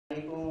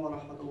alaikum wa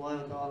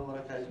rahmatullahi wa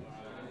barakatuh.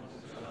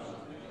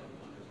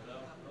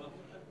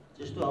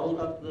 Just to hold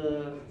up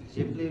the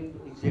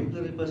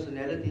exemplary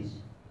personalities,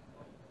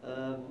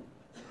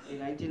 in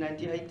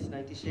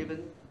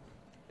 1998-97,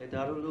 at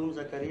Darul Uloom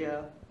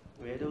Zakaria,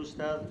 we had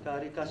Ustad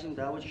Qari Qasim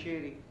Dawud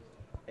Sheri,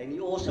 and he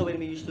also, when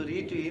we used to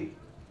read to him,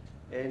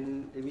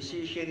 and we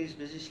see Sheikh is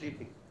busy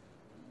sleeping.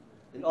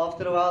 Then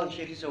after a while,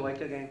 Sheikh is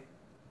awake again.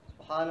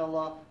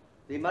 SubhanAllah,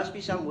 there must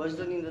be some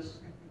wisdom in this.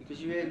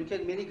 Because you look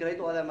at many great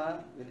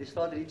ulama, when they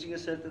start reaching a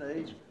certain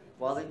age,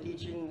 while they're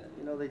teaching,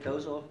 they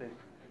doze off and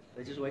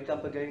they just wake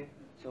up again.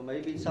 So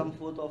maybe it's some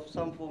form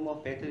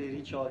of battery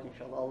recharge,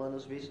 inshallah. Allah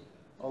knows best.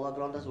 Allah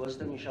grant us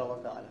wisdom,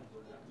 inshallah ta'ala.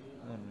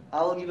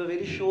 I will give a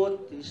very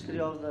short history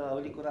of the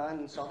Holy Quran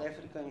in South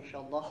Africa,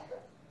 inshallah.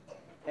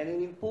 And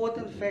an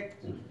important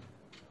fact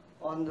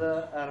on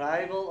the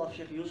arrival of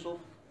Sheikh Yusuf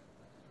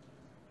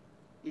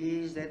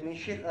is that when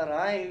Sheikh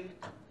arrived,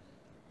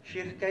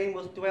 Sheikh came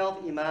with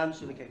 12 imams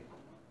to the Cape.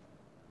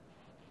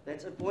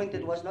 That's a point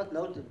that was not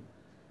noted.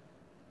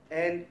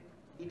 And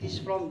it is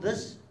from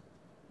these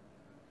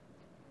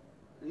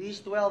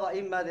 12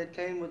 A'immah that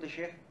came with the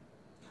Sheikh,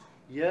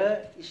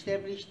 here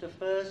established the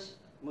first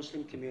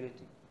Muslim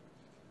community.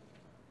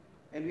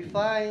 And we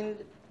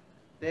find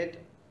that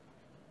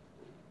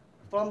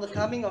from the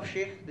coming of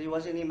Sheikh, there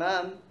was an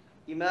Imam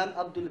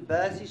Abdul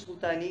Basi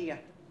Sultaniyah,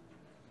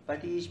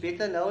 but he is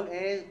better known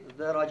as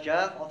the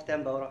Rajah of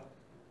Tambora.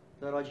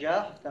 The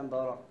Rajah of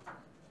Tambora.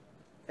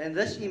 And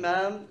this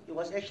Imam, he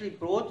was actually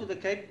brought to the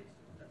Cape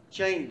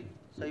chained.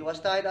 So he was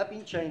tied up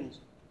in chains.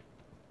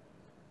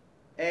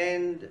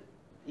 And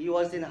he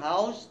was then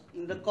housed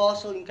in the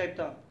castle in Cape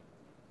Town,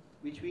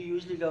 which we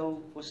usually go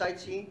for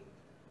sightseeing.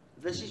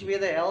 This is where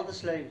they held the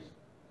slaves.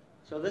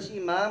 So this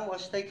Imam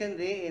was taken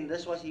there, and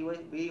this was where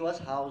he was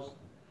housed.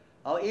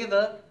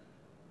 However,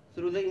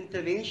 through the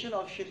intervention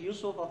of Sheikh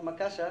Yusuf of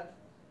Makassar,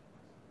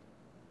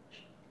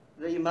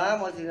 the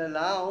Imam was then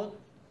allowed,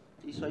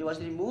 so he was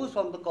removed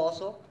from the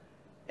castle,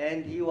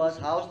 and he was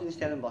housed in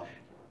Stellenbosch.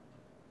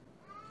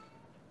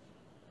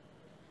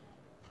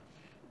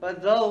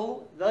 But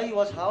though he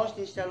was housed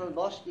in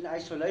Stellenbosch in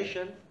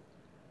isolation,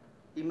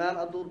 Imam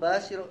Abdul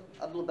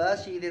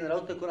Basi then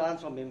wrote the Quran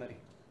from memory.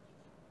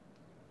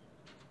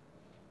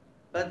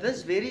 But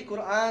this very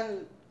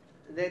Quran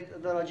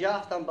that the Raja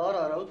of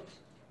Tambora wrote,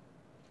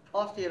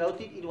 after he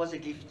wrote it, it was a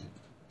gift.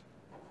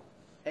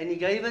 And he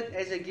gave it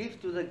as a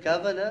gift to the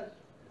governor,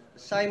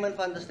 Simon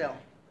van der Stel.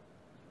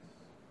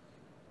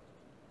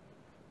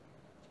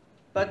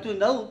 But to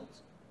note,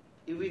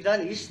 if we've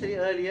done history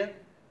earlier,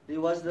 there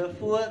was the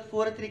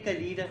Voortrekker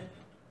leader,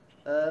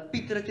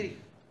 Piet Retief.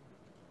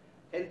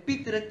 And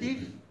Piet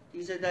Retief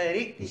is a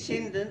direct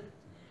descendant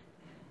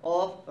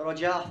of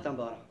Raja of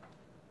Tambora.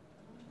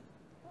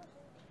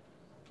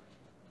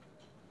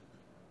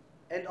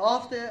 And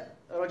after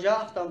Raja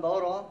of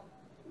Tambora,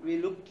 we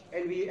look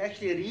and we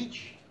actually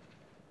reach,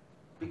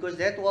 because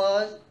that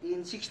was in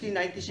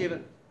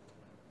 1697.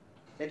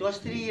 That was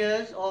 3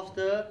 years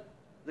after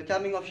the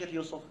coming of Sheikh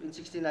Yusuf in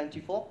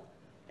 1694.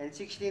 And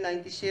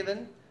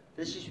 1697,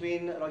 this is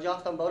when Raja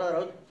of Tambora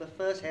wrote the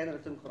first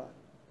handwritten Quran.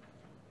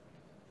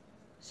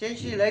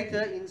 Century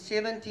later, in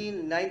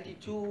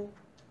 1792,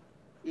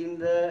 in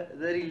the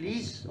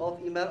release of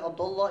Imam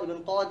Abdullah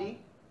ibn Qadi,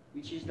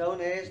 which is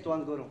known as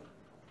Tuan Guru.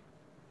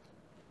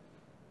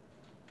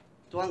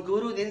 Tuan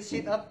Guru then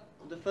set up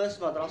the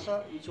first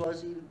madrasa, which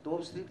was in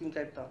Dorp Street in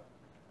Cape Town.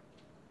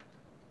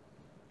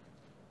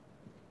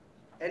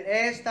 And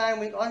as time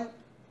went on,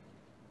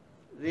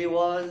 there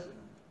was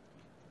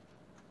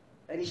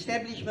an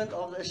establishment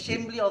of the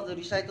assembly of the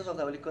reciters of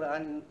the Holy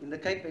Quran in the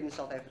Cape and in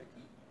South Africa.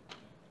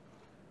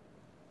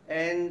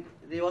 And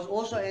there was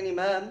also an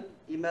Imam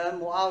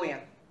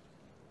Muawiyah.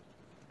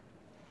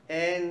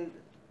 And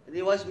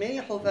there was many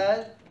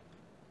Hufaz,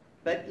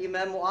 but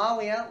Imam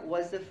Muawiyah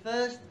was the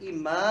first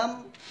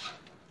Imam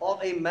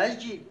of a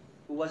masjid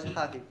who was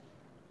Hafid.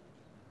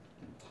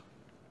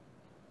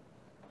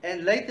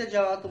 And later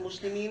Jamaatul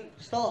Muslimin,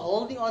 still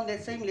holding on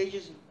that same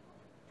legacy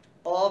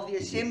of the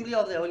assembly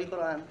of the Holy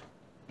Quran.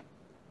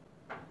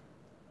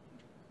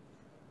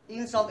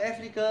 In South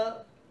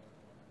Africa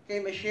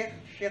came a Sheikh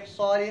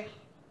Salih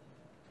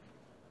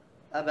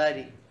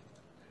Abadi.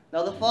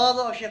 Now the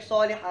father of Sheikh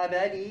Salih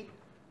Abadi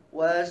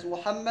was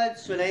Muhammad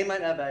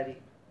Sulaiman Abadi.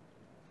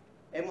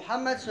 And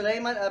Muhammad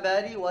Sulaiman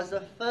Abadi was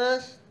the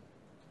first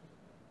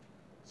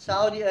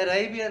Saudi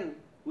Arabian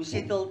who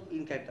settled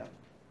in Cape Town.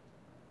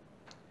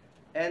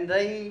 And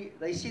they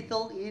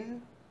settled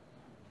in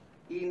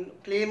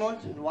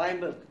Claremont and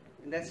Wynberg,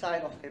 in that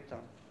side of Cape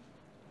Town.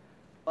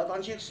 But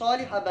on Sheikh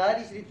Salih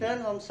Abadi's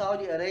return from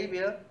Saudi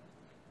Arabia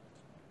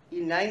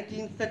in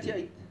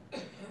 1938,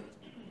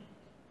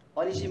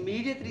 on his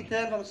immediate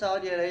return from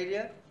Saudi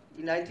Arabia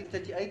in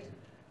 1938,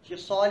 Sheikh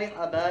Salih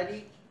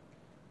Abadi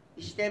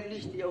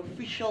established the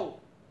official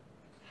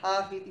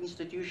Hafid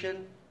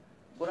institution,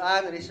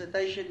 Quran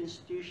recitation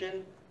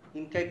institution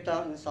in Cape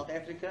Town in South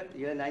Africa,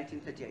 year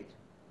 1938.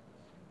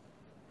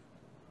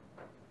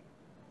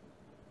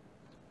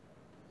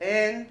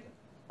 And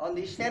on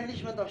the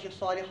establishment of Sheikh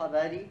Salih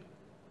Abadi,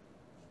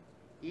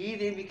 he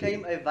then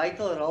became a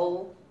vital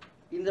role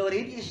in the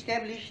already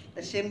established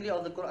Assembly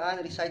of the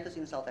Quran reciters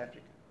in South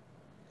Africa.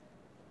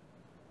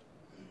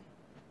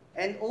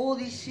 And all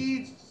these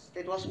seeds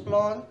that was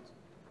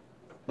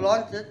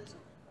planted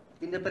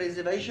in the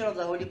preservation of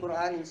the Holy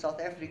Quran in South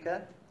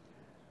Africa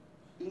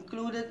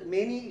included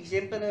many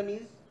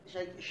exemplaries,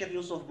 Sheikh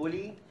Yusuf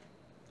Motiki,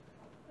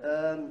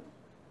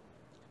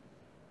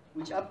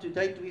 which up to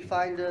date we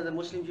find the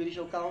Muslim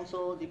Judicial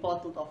Council,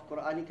 Department of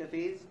Quranic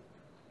Affairs,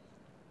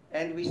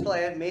 and we still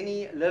have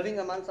many living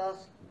amongst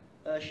us,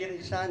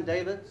 Sheikh Ihsan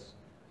Davids,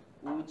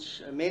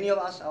 which many of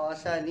us, our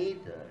asanid,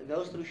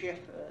 goes through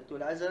Sheikh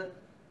Tulbagh.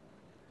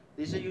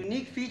 There's a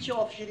unique feature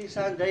of Sheikh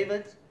Ihsan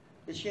Davids.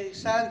 The Sheikh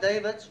Ihsan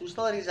Davids, who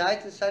still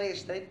resides in Surrey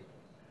Estate,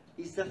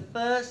 is the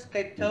first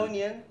Cape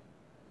Townian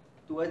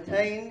to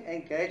attain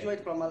and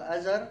graduate from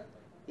Al-Azhar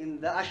in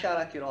the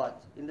Ashara Qiraat,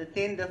 in the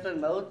 10 different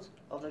modes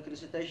of the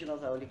recitation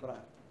of the Holy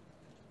Quran.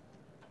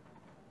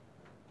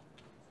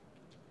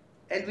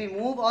 And we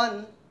move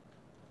on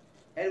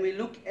and we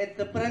look at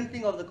the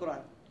printing of the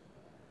Quran.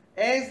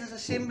 As this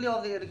assembly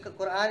of the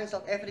Quran in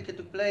South Africa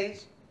took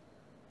place,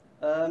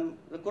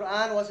 the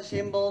Quran was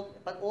assembled,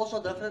 but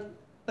also different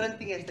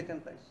printing has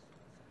taken place.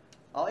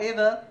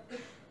 However,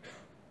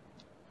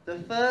 the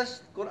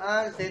first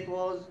Quran that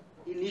was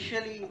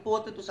initially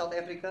imported to South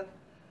Africa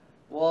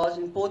was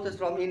imported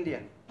from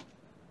India.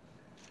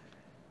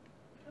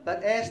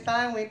 But as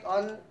time went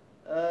on,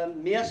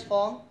 Mears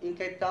Farm in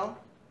Cape Town,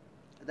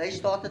 they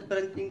started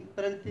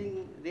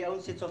printing their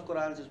own sets of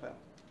Qurans as well.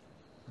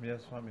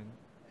 Mears Farm in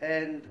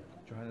and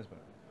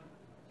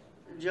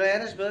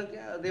Johannesburg.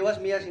 There was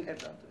Mears in Cape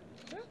Town.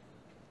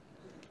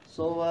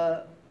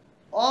 So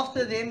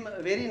after them,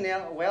 a very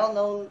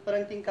well-known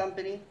printing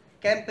company,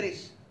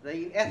 Campress,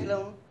 they in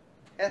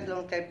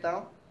Athlone, Cape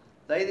Town,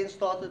 they then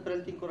started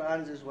printing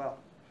Qurans as well.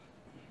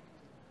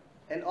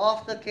 And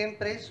after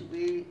Campress,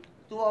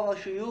 two of our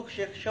shuyukh,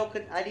 Sheikh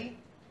Shaukat Ali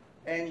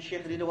and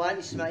Sheikh Ridwan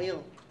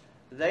Ismail,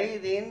 they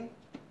then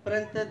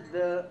printed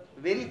the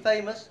very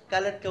famous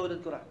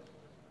colored-coded Quran.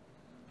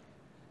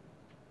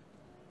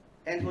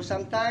 And for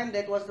some time,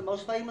 that was the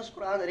most famous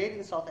Quran read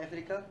in South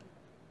Africa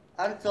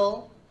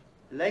until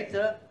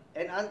later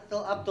and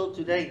until up till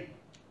today.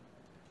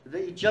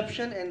 The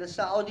Egyptian and the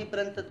Saudi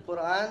printed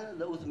Quran,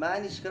 the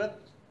Uthmani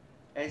script,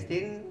 has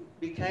then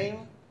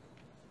became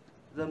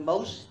the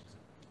most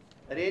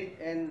read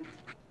and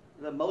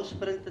the most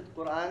printed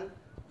Quran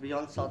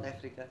beyond South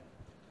Africa.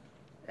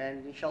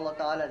 And inshallah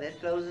ta'ala, that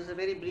closes a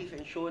very brief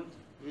and short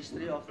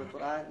history of the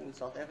Quran in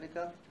South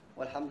Africa.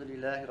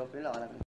 Walhamdulillahi Rabbil Alameen.